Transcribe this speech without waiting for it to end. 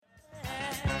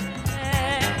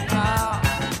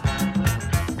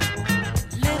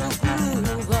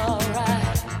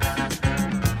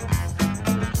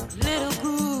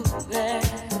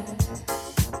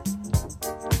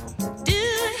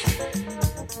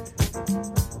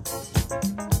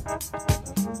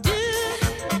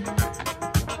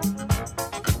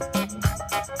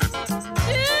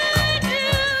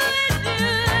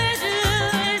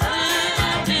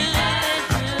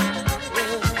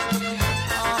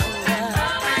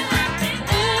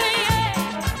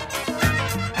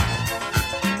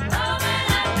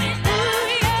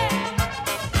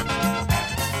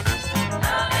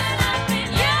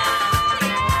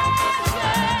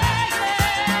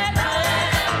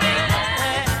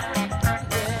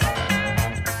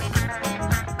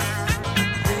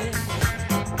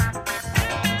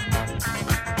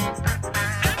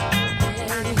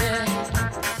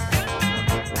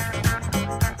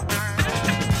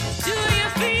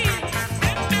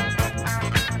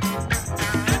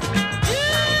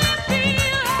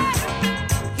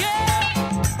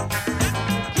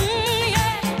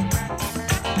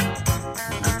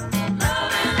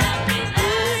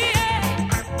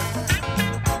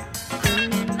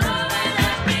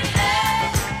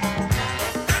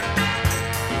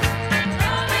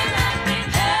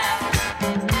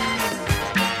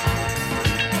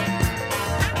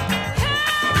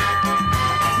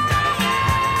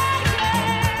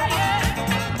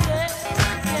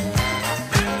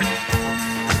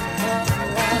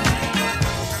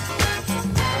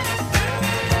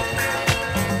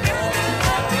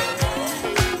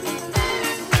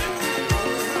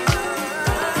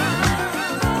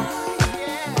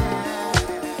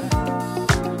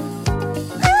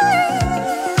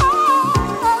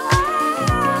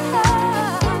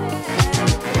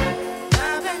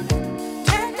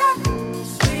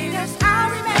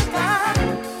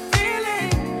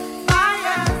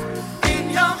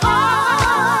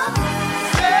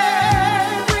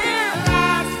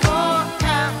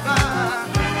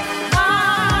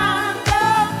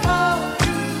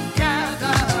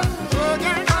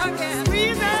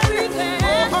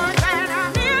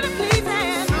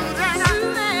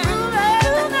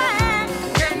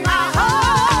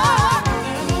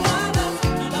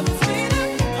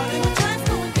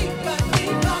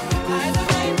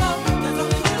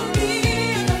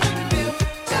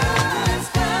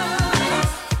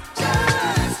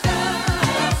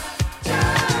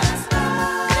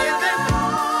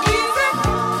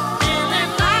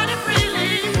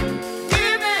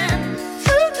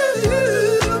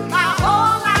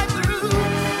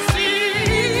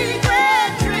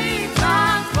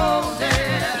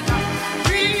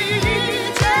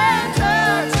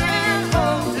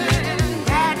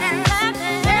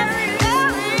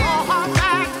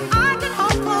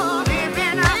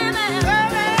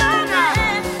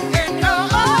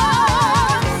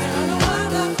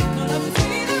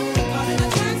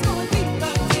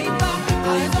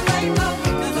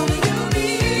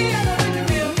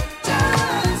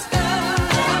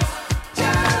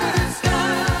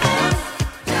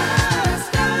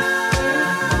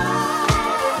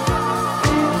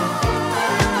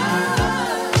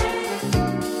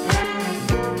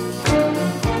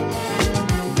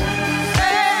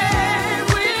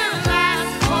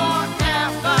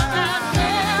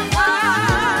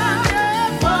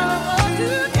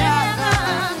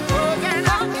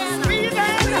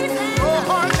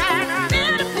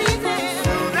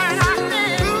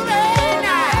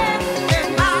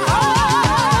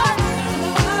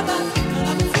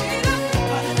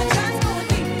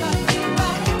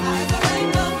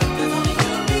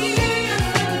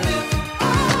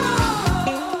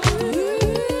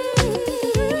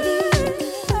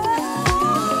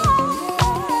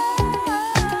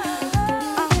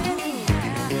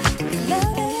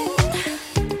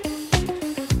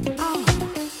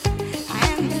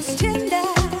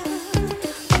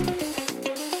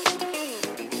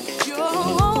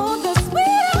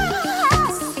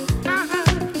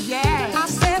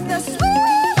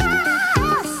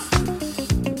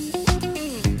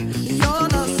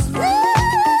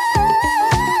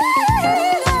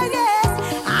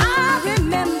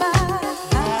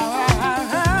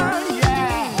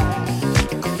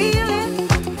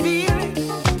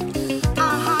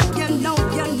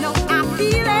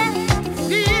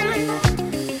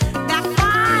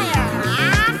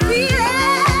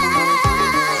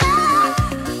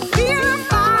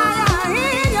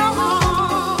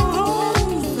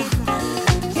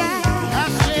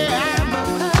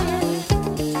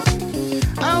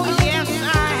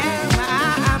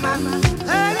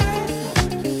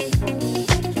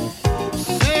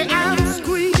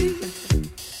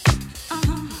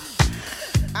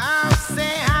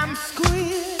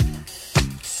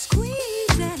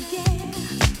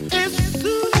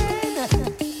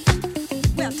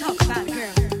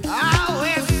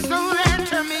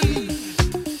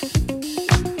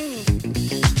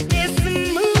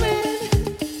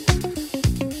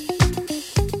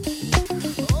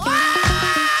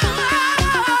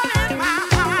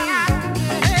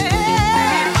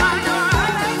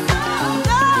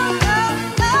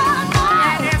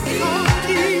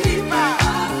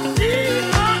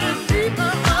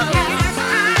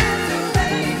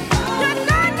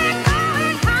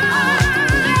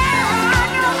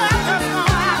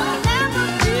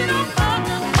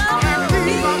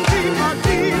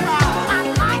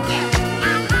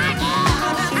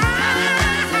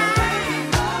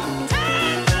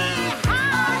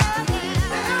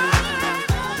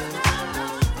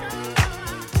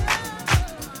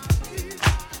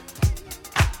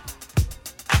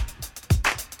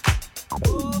Do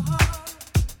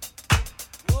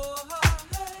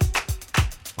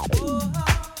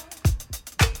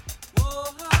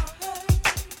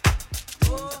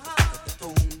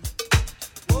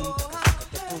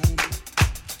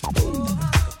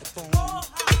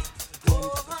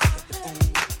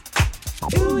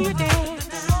you dance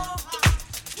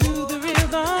to the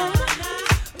rhythm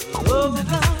of the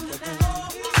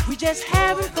drum? We just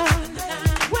having fun.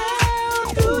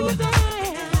 Well, do you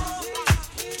dance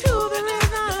to the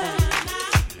rhythm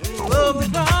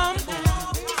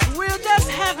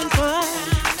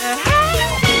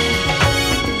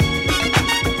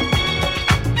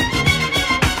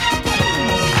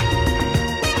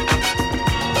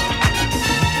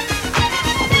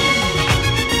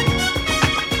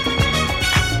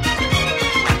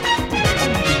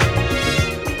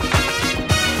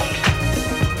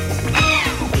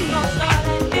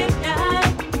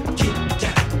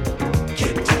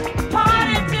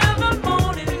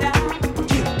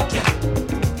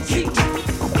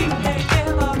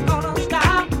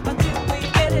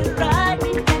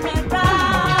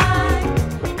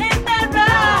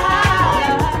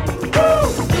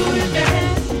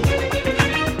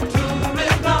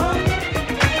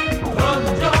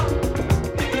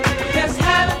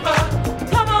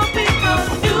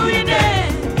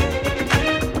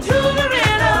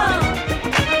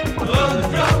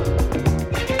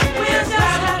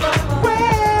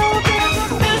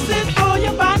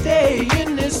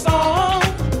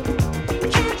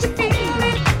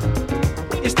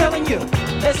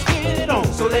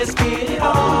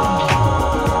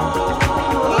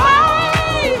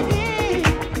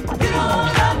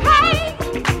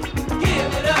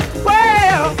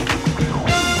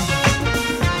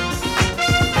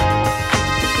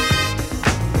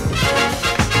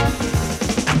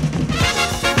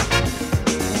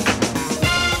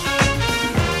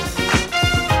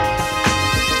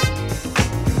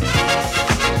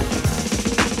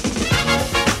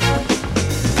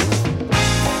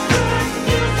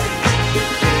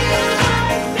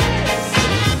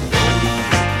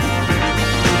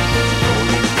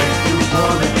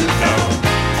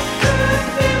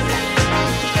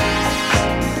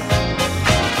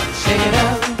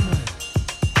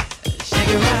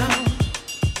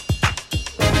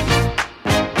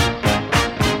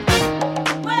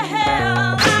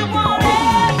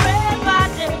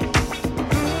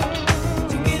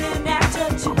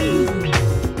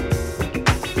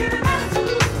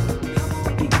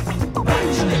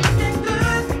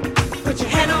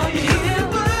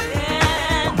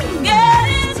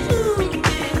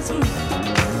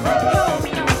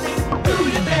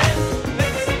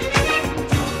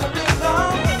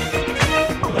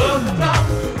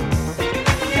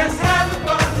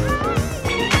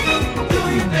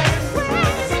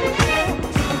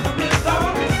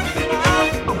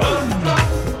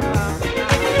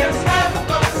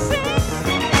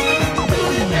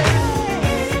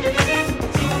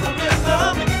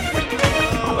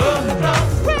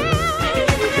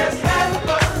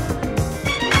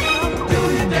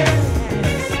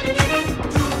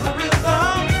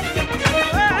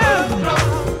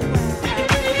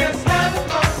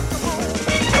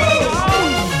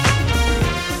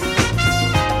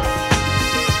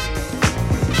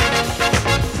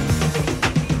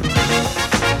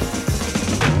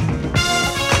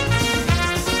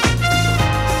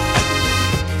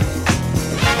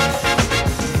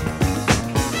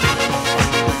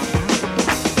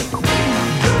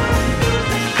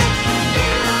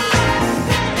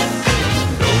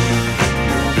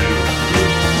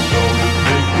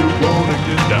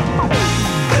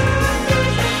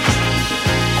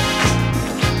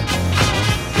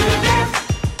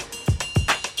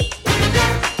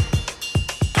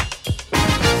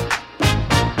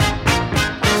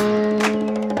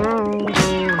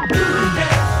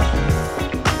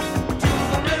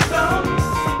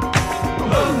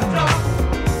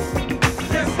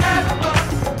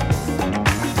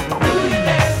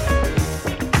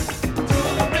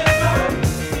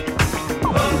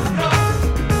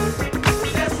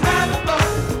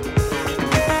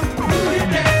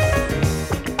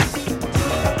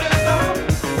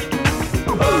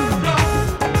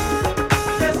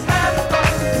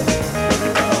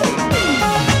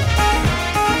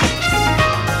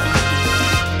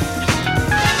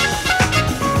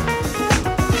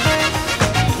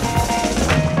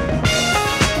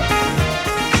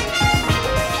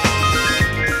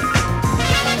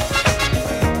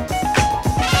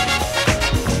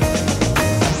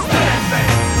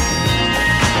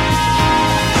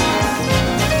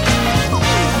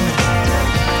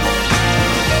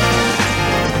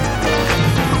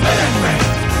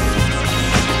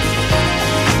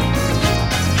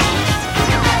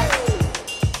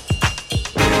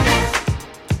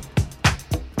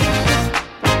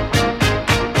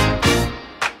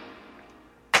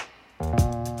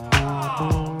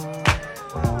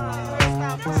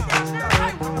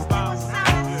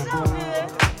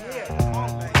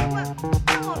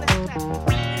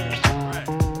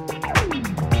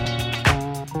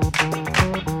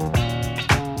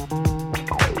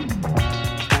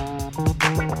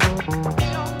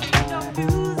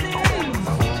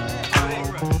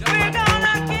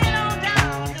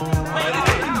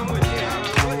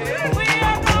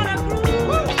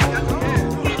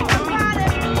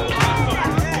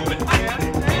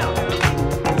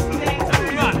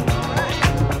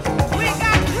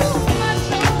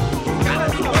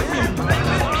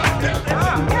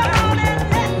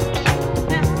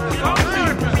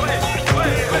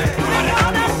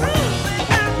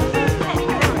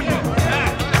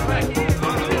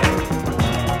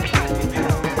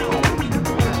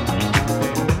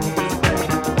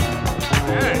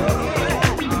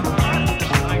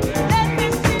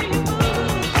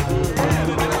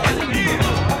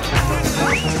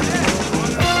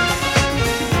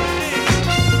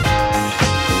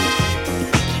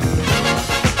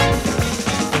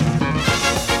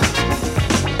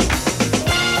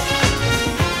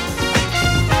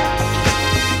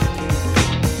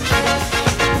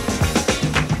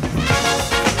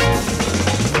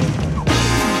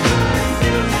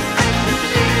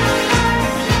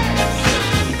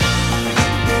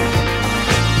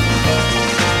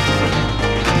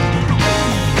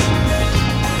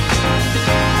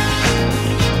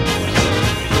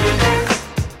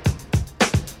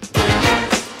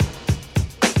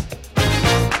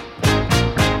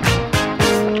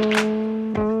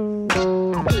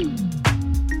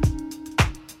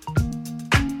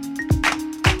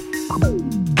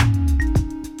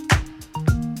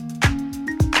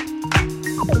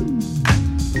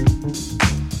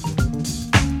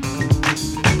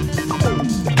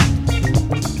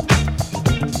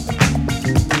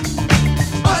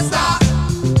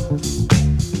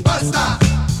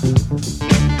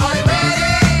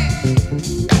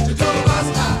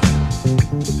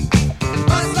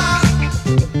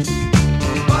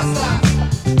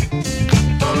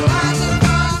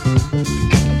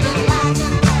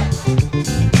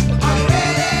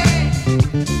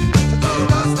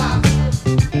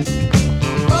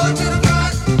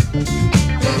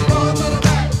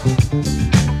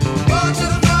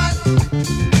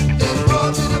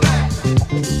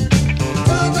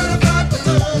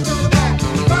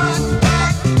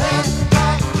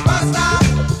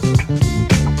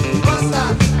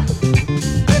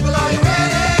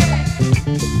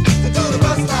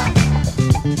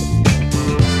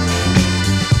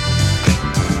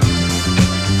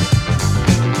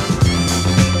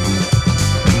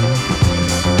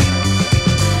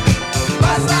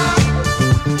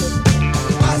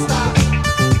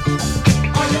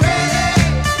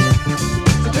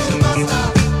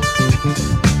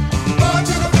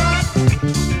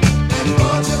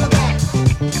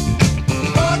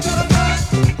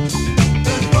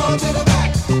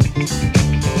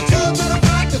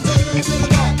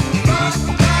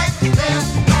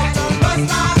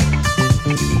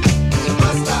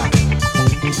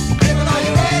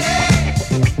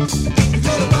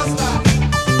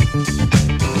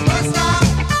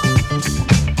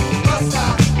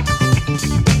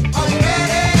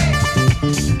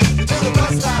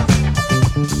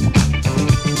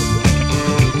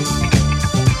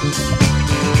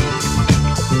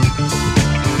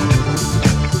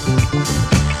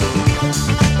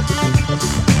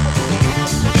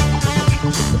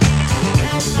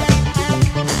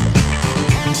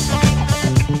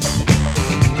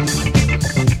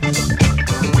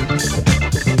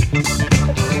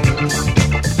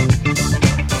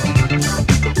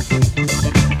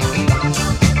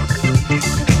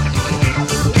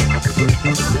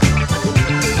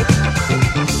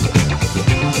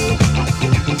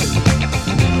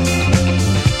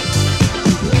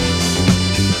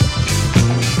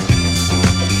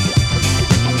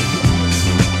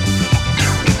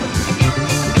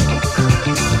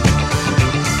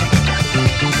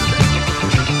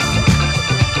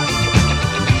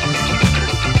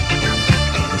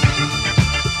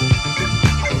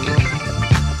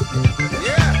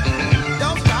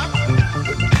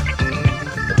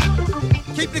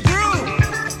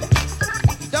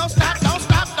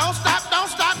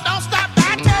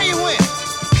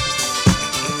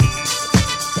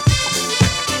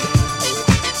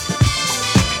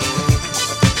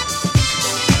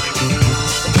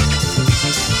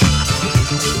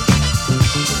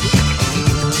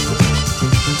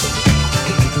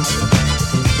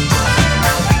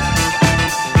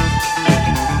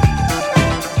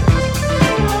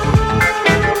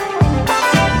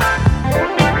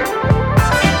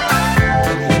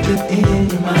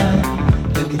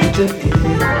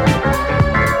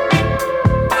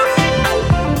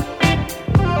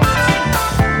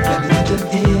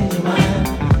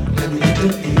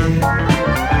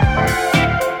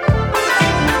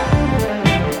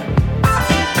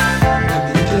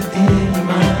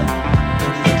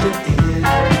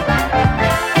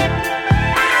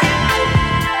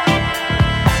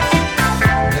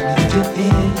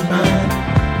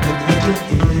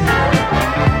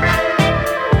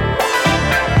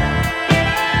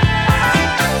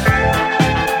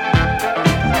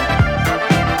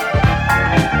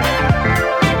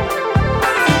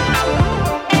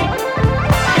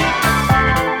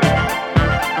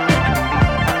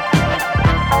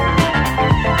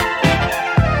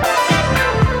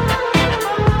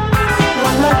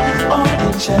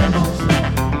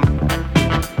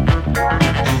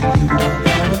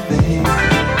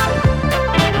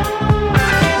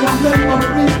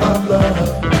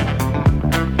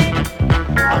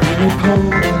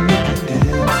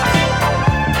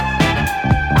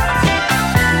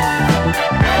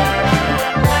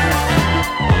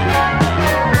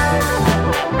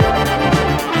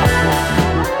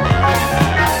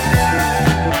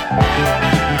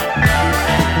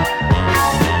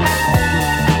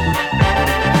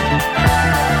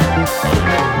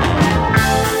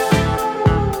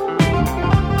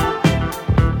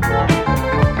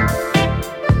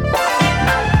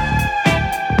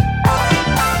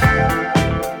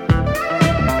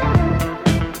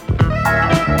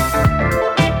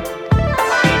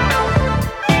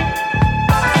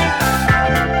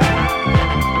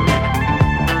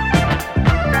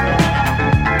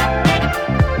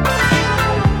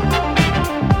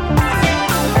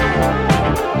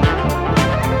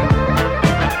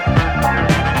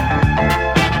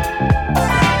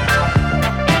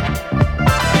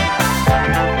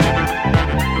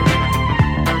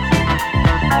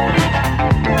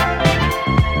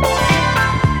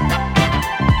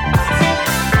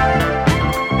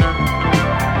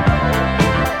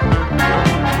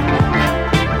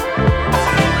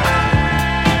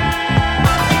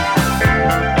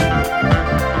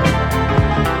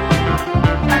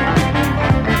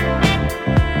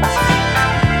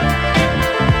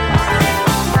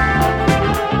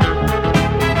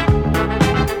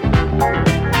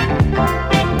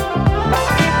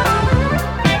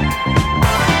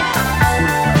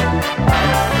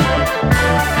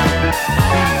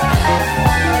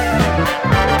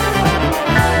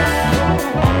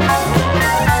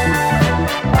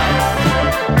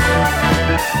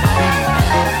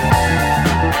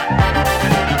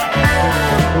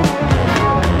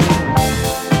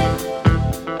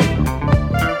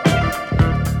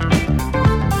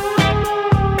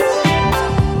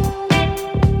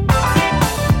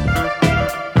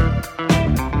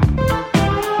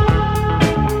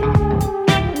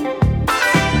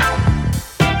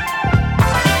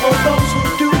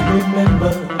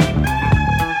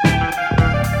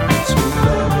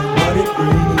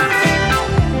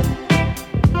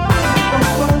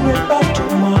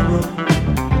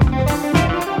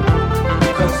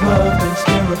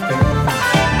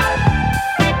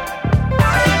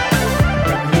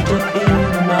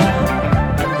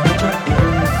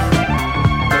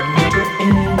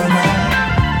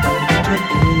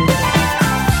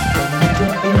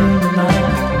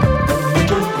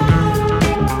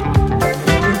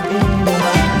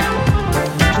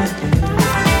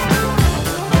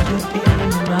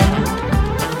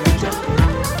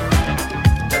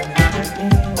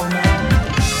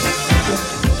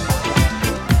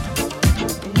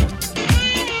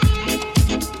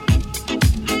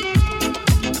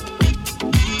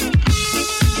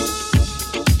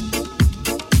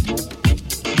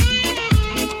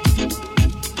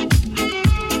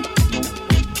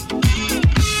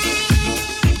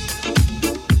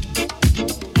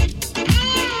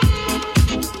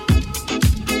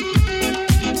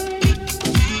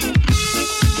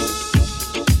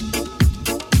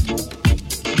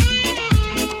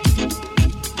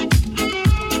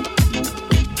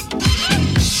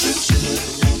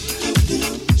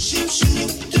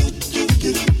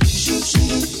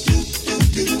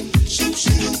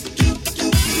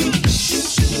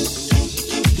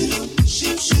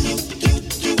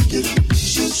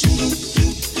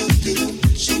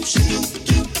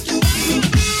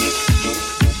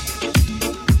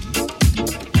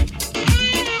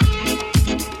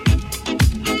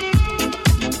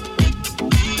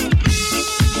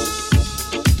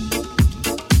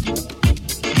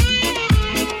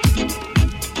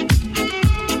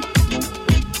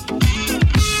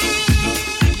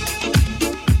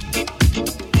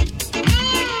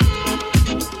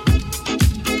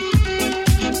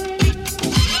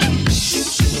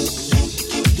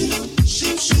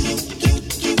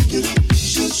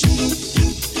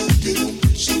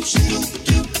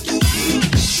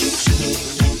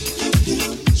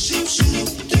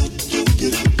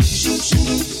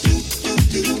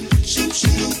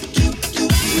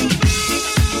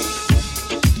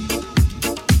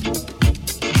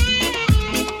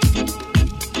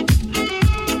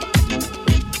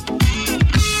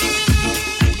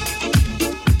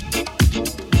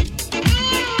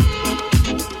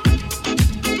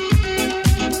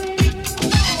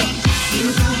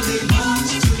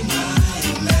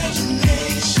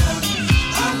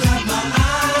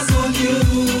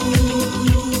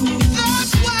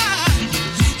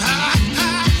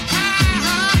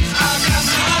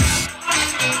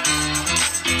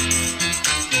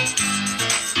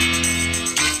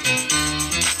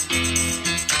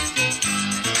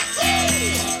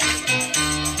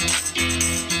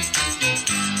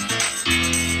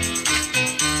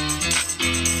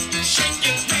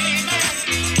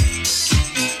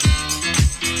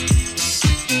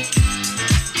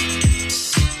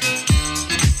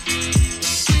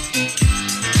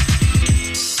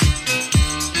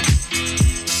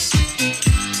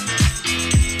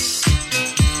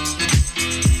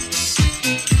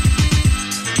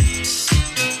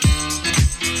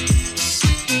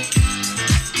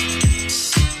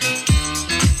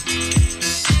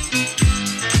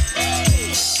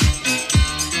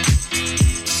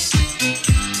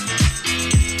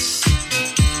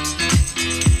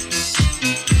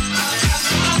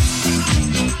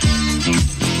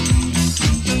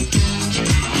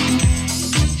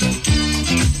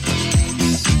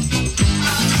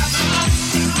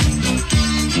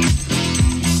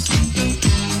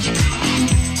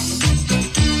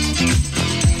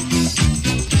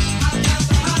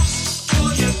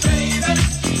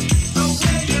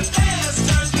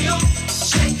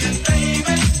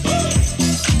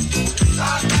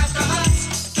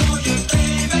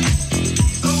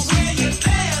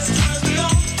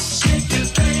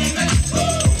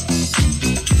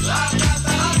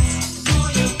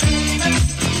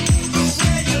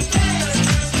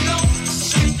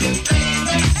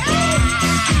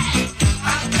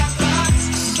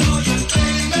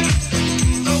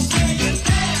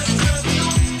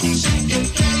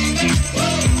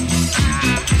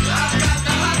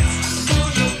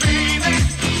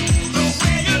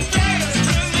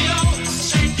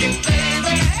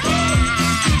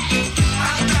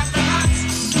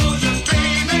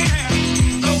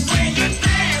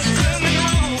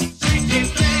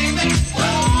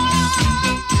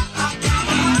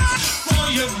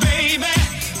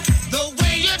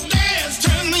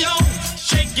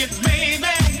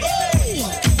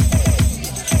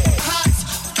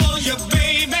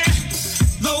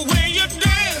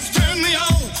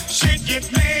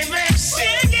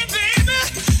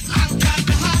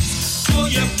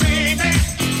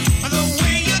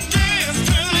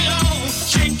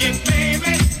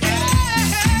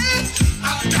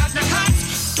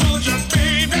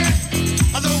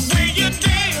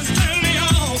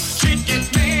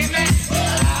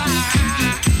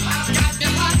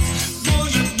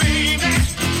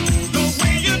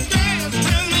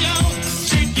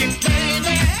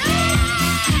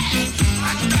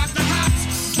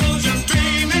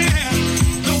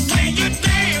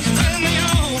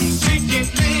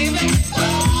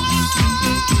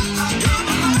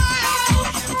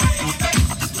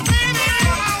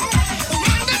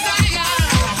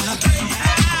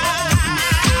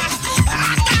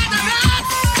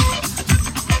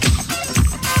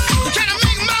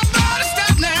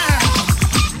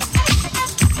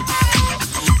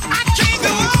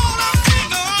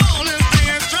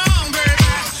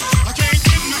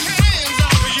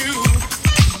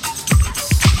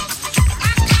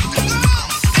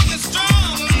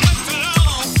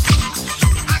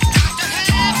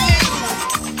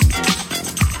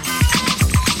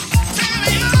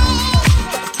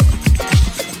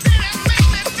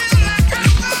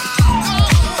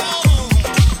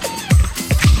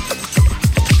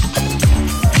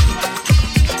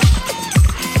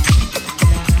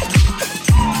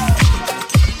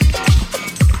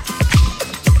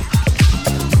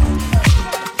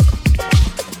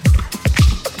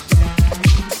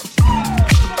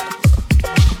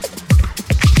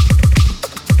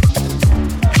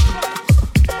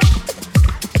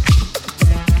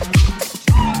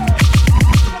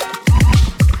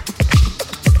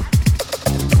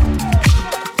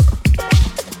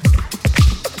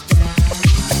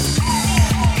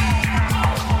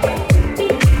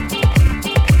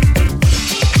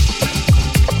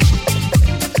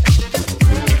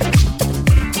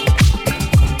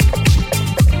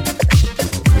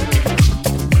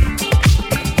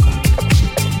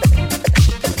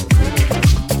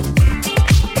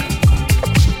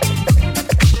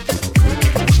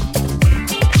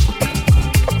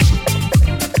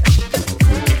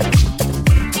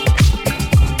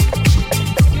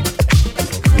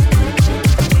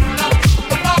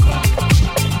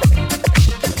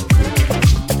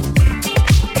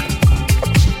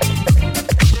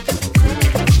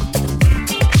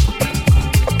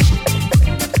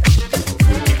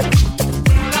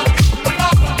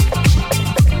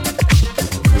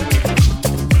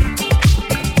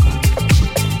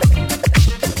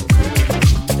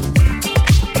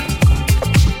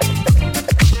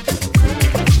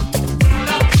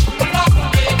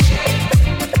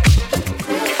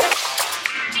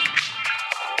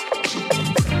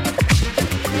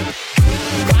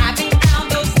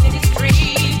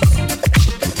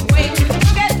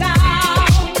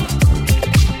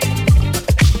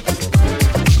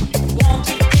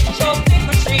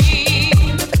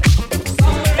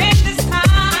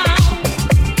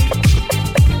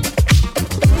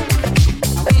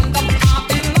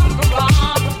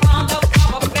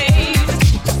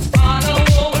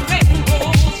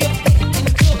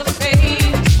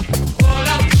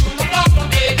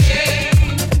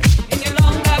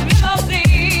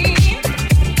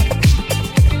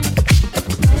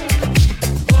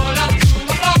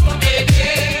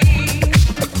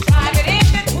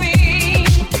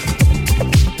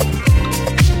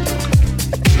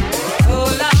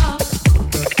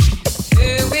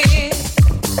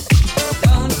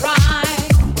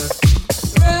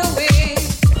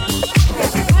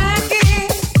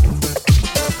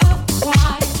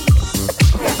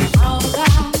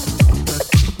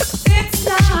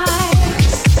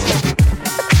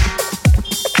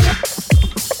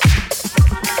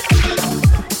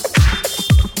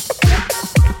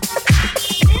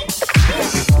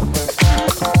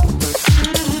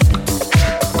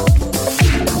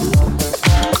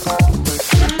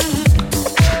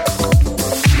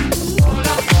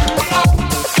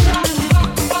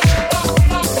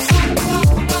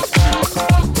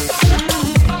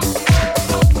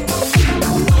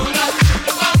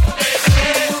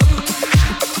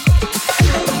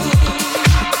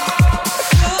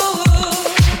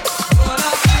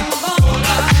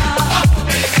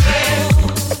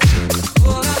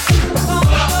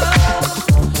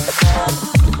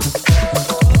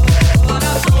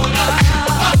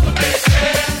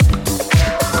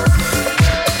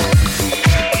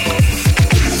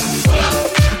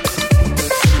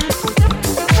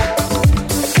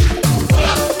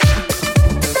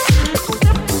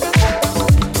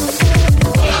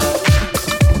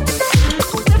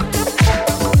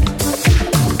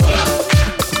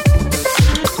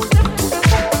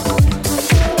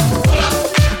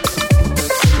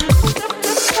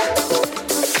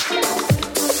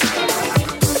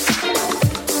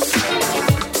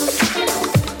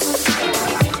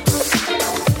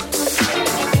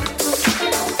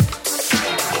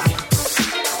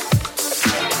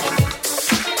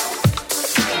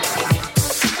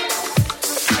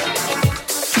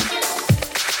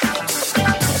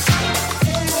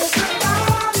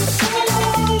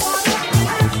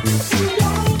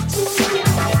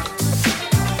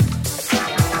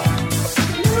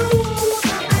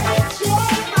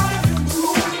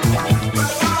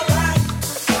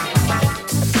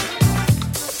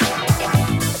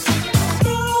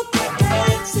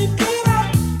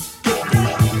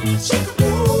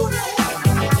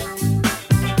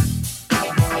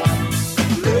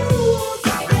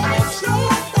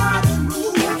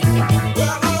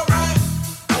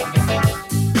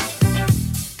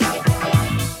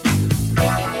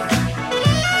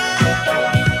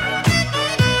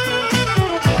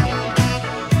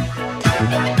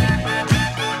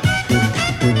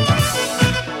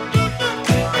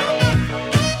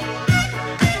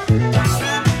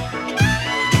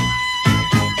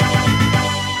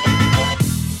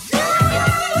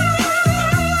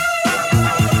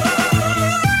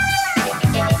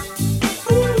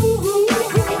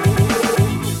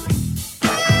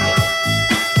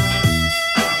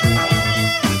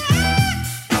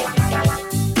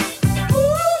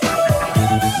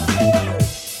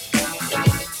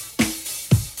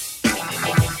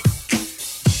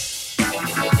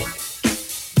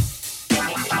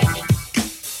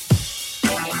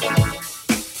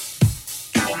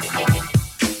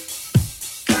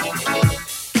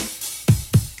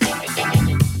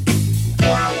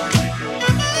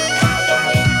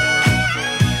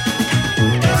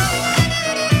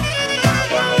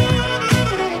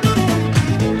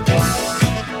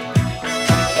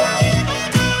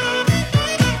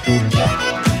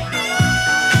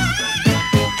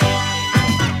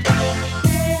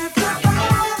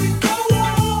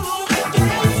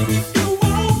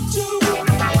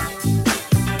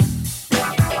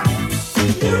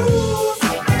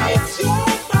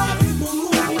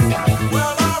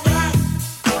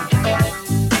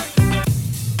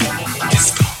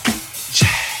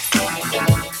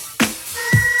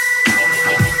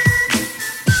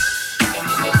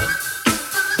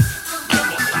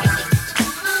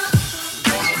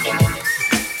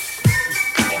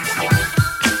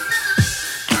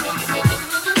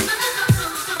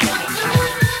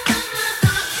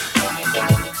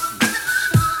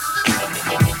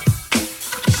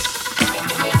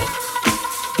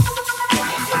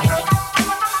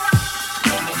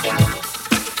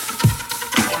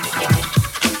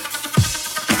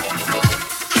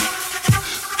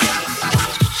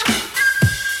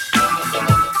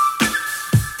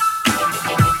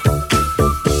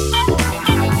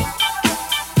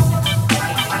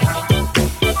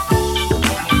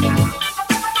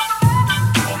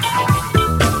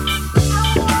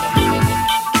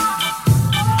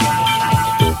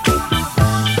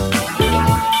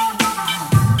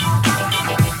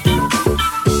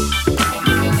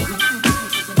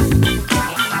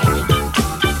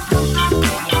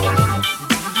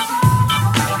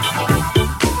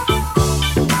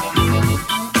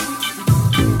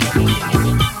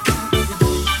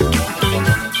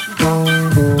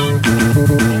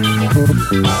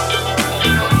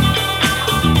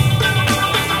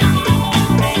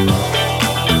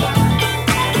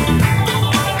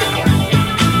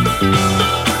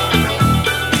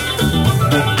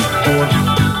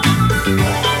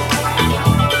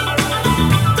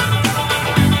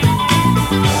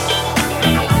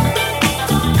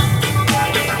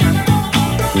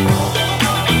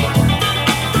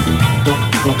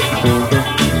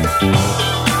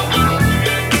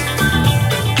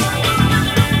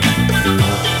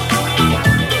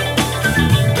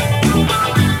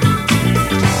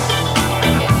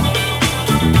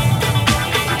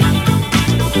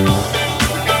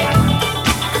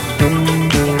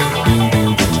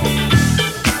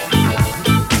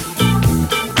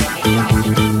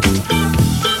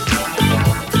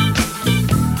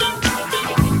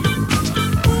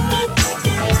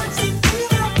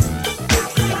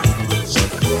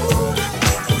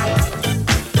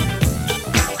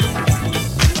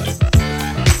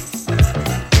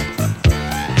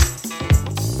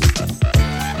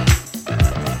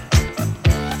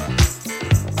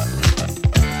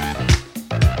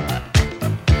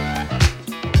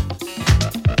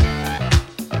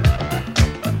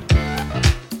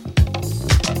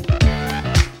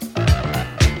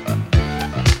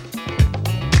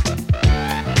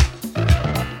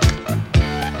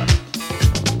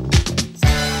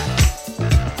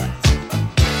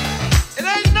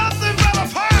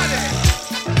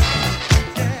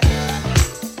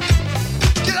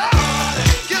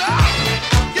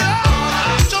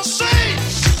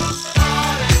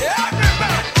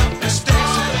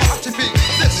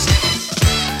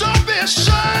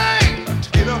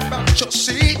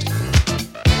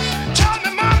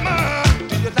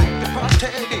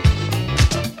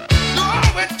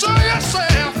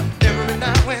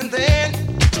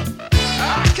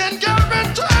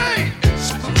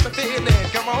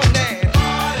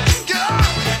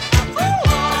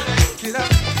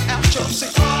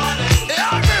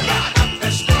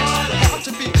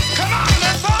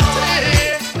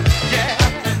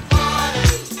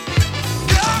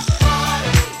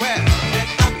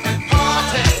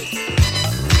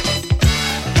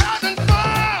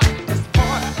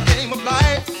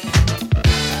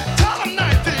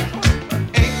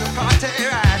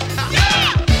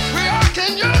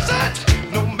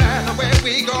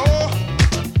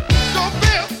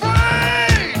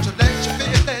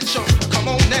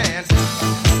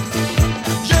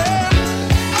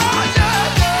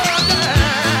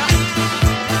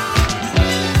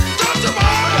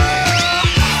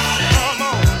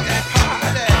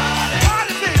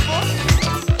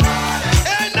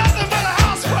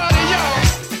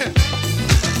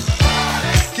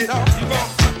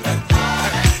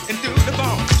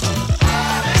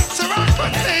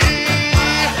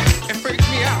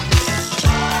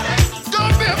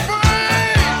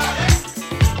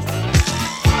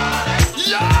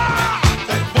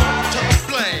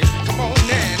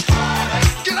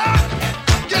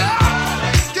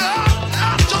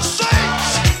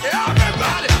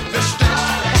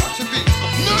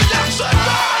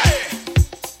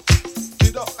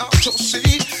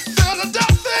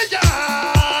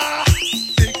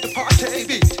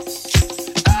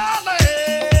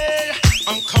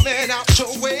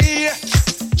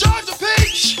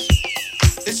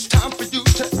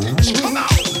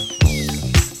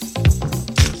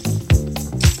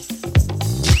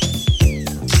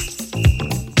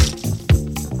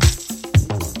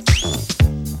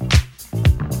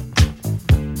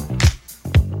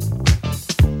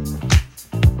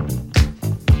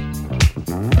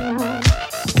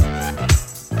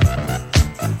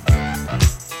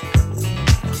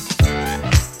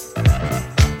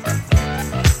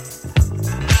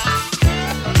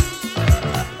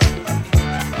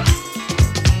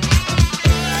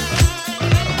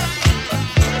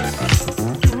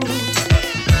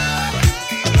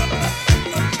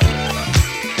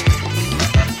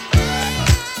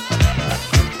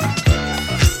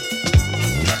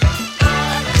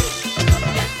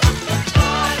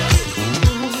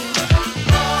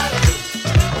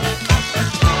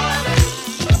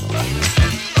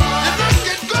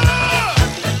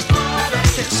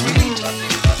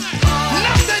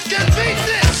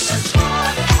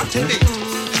party beat.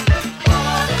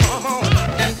 Come on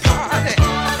and party.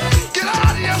 Get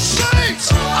out of your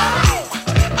seats. Ow,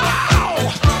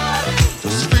 ow.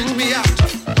 Just bring me out.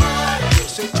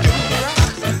 Say do the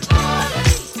rock.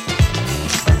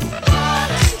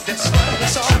 That's what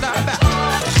it's all about.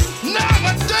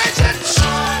 Nowadays it's you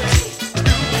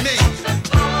and me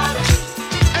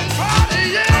and party,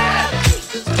 yeah.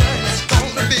 This is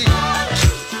gonna be.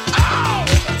 Ow,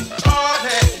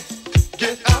 party.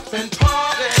 Get up and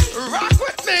party. Rock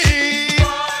with me.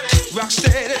 Rock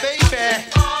steady, baby.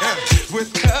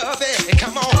 With Cubby.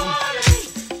 Come on.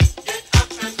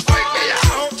 Break me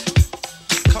out.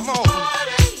 Come on.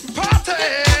 Party.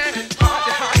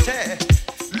 Party, party.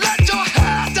 Let your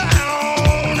hair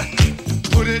down.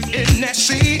 Put it in that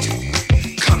seat.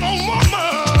 Come on,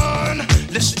 woman.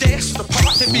 Let's dance the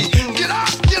party beat. Get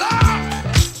up, get up.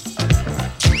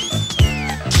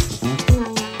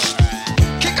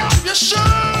 Kick off your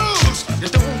shoes. You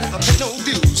don't have to pay no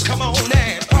dues. Come on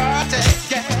and party.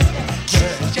 Yeah,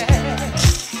 yeah, yeah.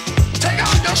 Take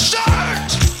off your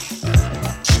shirt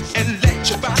and let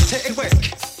your body work.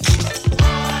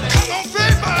 Come on,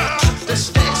 baby. Let's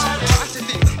dance the party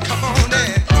beat. Come on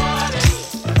and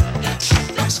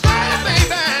rock steady,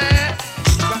 baby.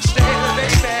 Rock steady,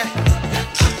 baby.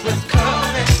 With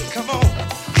Cubby. Come on.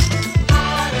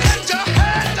 Let your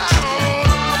head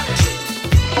down.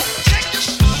 Take your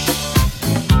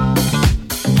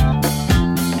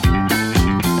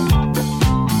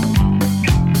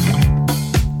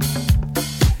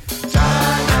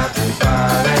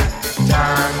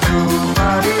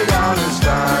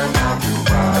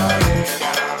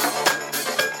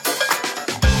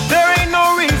There ain't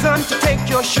no reason to take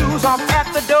your shoes off at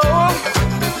the door.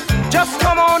 Just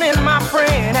come on in, my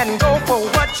friend, and go for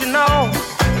what you know.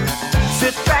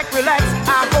 Sit back, relax,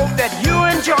 I hope that you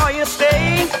enjoy your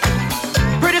stay.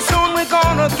 Pretty soon we're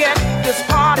gonna get this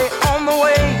party on the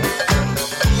way.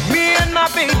 Me and my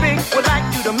baby would like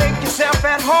you to make yourself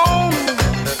at home.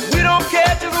 We don't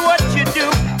care just what you do,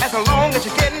 as long as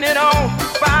you're getting it on.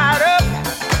 Fired up,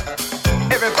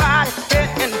 everybody get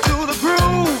into the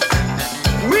groove.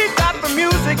 We got the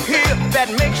music here that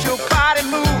makes your body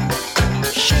move.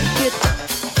 Shake it,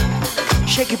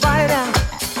 shake your body down.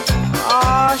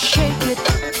 Oh, shake it,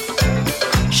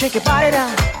 shake your body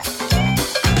down.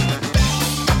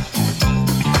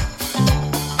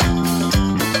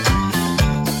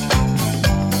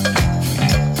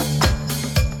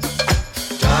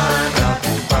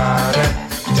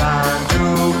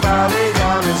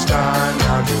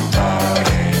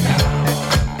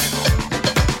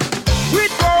 We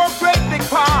throw a great big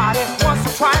party once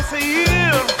or twice a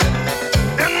year.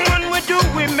 And when we do,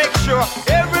 we make sure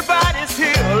everybody's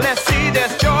here. Let's see,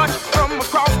 there's George from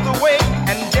across the way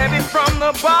and Debbie from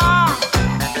the bar.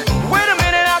 Wait a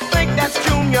minute, I think that's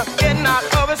Junior getting out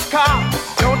of his car.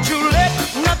 Don't you let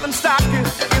nothing stop you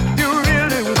if you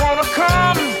really wanna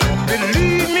come.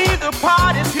 Believe me, the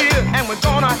party's here and we're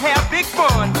gonna have big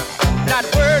fun. Not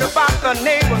worried about the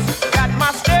neighbors, got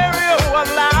my stereo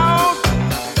loud.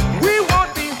 We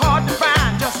won't be hard to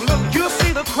find, just look, you'll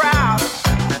see the crowd.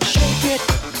 Shake it,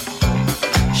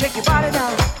 shake your body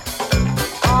down.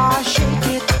 Oh, shake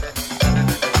it,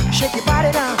 shake your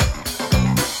body down.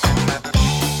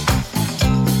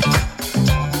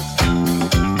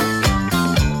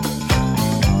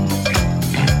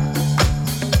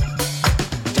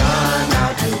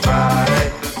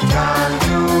 Time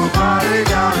to party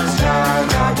down, it's time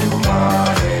now to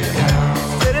party down.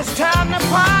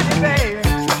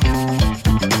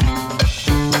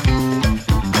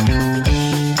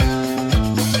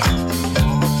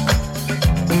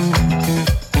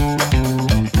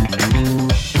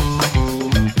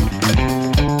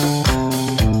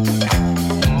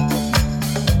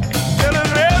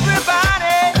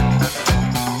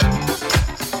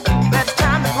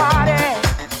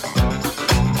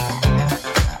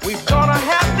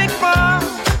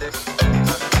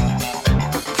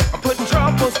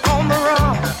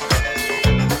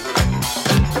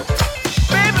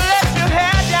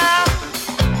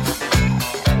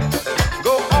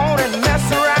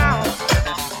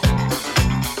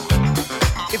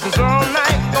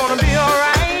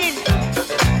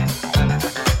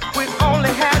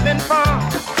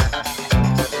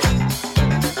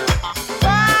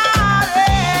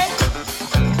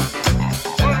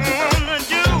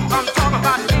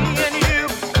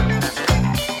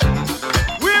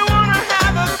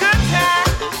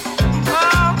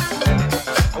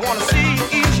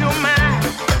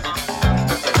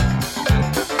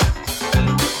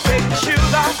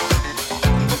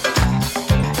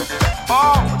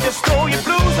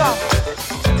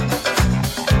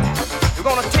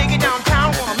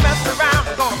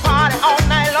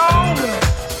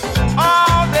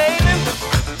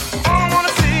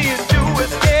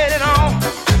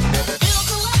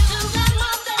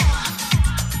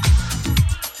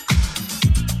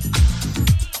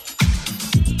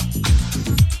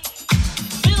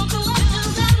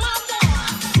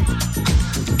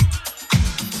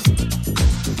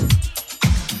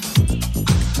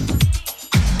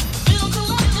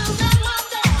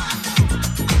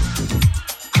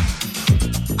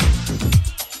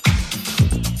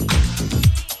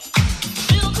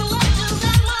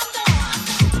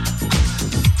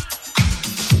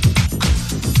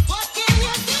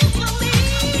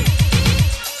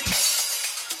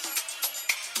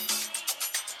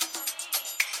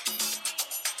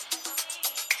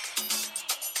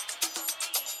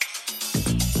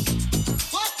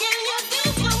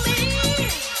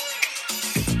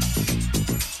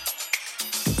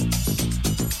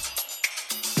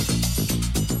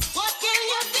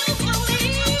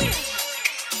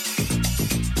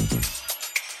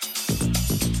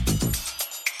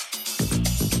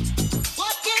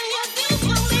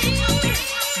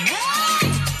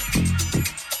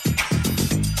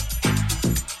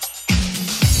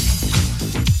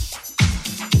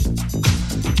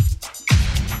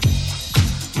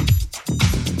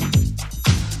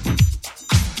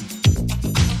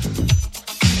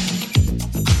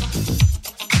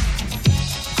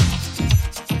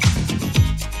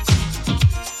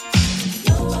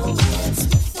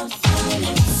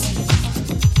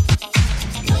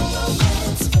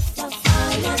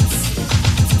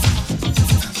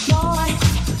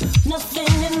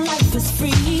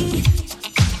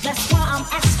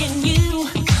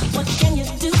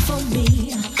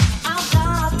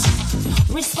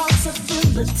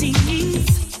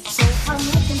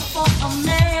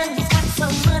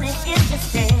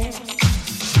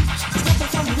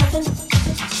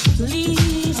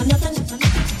 leave or nothing.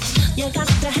 You got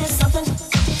to have something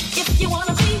if you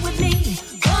wanna be with me.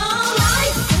 Oh,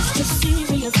 life is too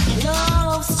serious,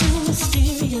 love's too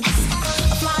mysterious.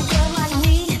 A fly girl like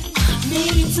me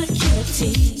needs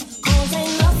security, 'cause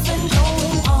ain't nothing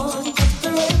going on but the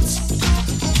rent.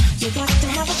 You got to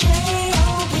have a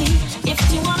J.O.B. if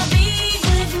you wanna be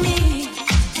with me.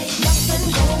 Ain't nothing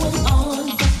going on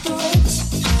but the rent.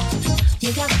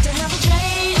 You got to have a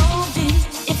J.O.B.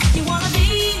 if you wanna be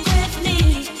with me.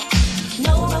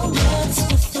 No romance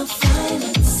without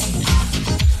finance.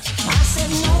 I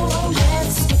said no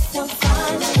romance without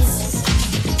finance.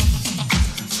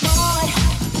 Boy,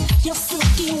 your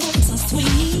silky lips are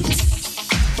sweet,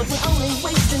 but we're only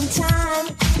wasting time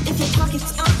if your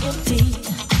pockets are empty.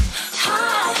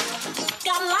 I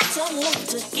got lots of love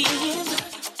to give,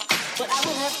 but I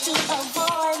will have to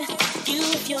avoid you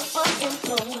if you're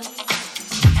unemployed.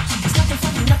 It's nothing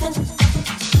for nothing,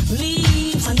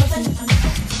 leaves are nothing.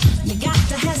 You got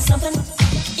to have something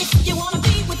if you wanna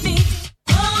be with me.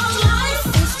 Oh, life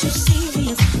is too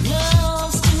serious,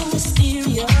 love's too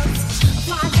mysterious. A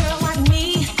fly girl like me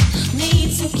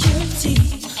needs security,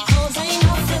 'cause ain't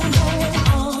nothing going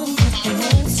on but the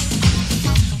rent.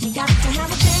 You got to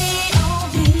have a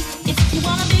J.O.B. if you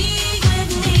wanna be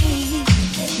with me.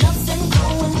 Ain't nothing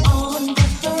going on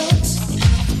but the rent.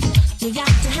 You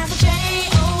got to have a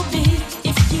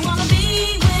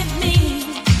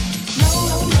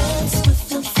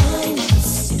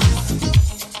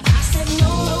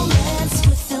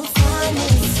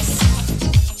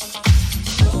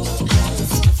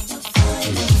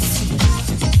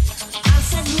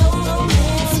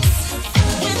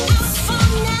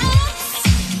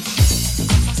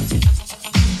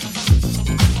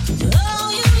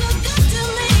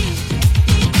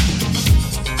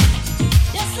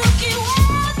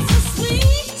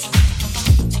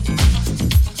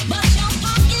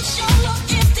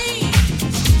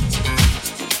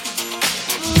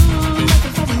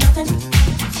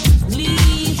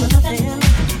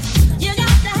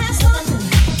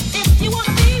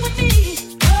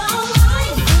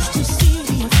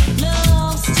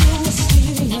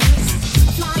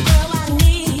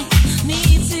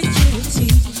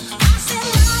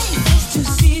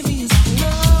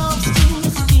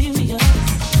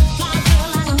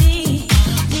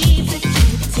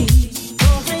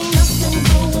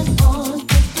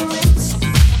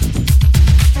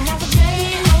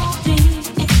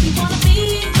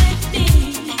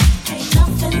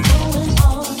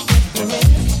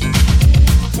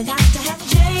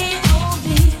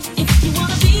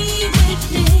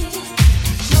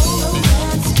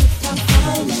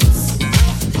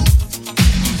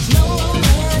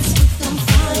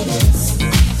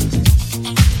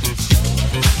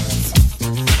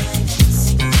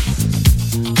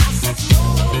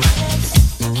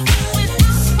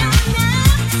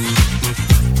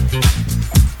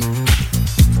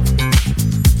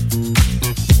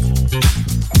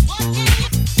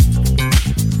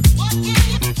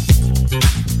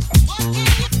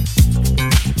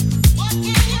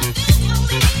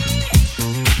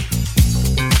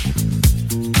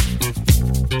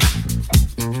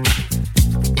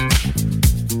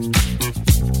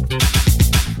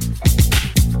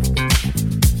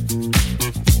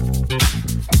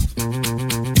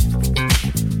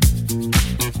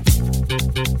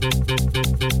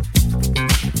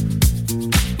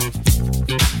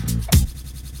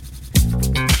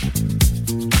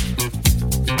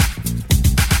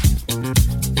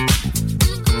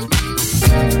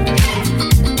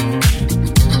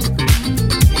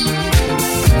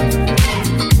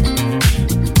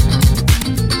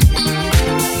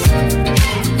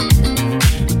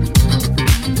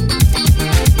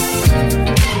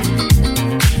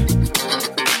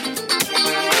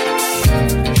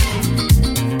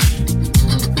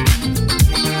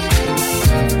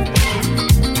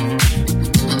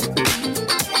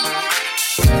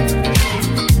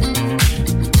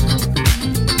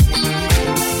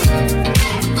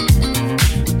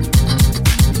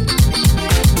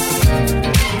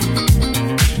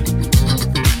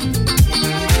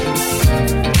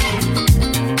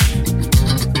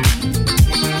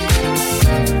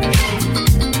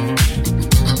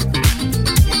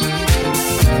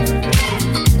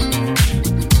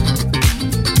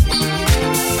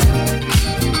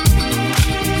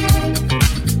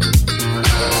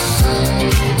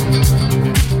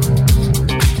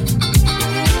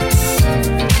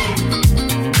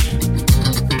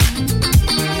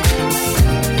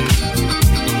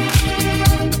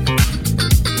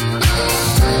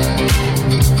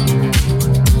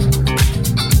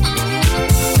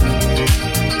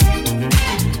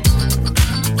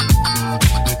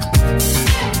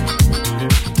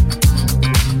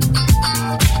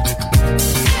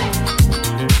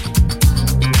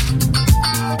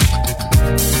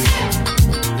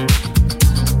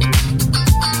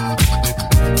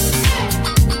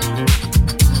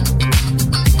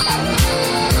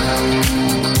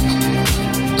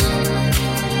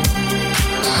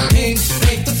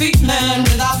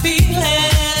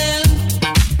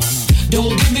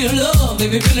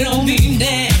baby, really don't mean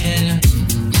that.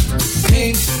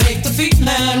 Can't take the feet,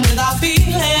 man, without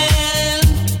feeling.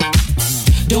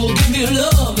 Don't give me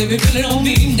love, baby, really don't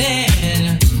mean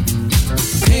that.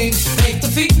 Can't take the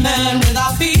feet, man,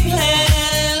 without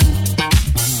feeling.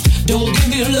 Don't give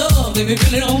me love, baby,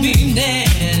 really don't mean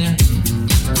that.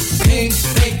 Can't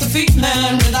take the feet,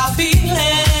 man, without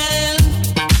feeling.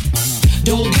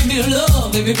 Don't give me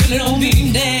love, baby, really don't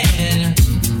mean that.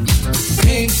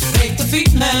 Can't take the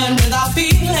feet, man, without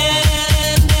feeling.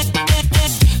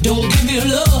 Don't give me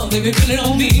love, baby, really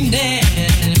don't mean that.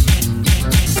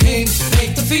 Can't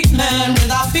take the feet, man,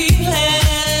 without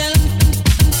feeling.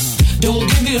 Don't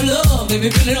give me love, baby,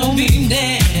 really don't mean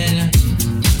that.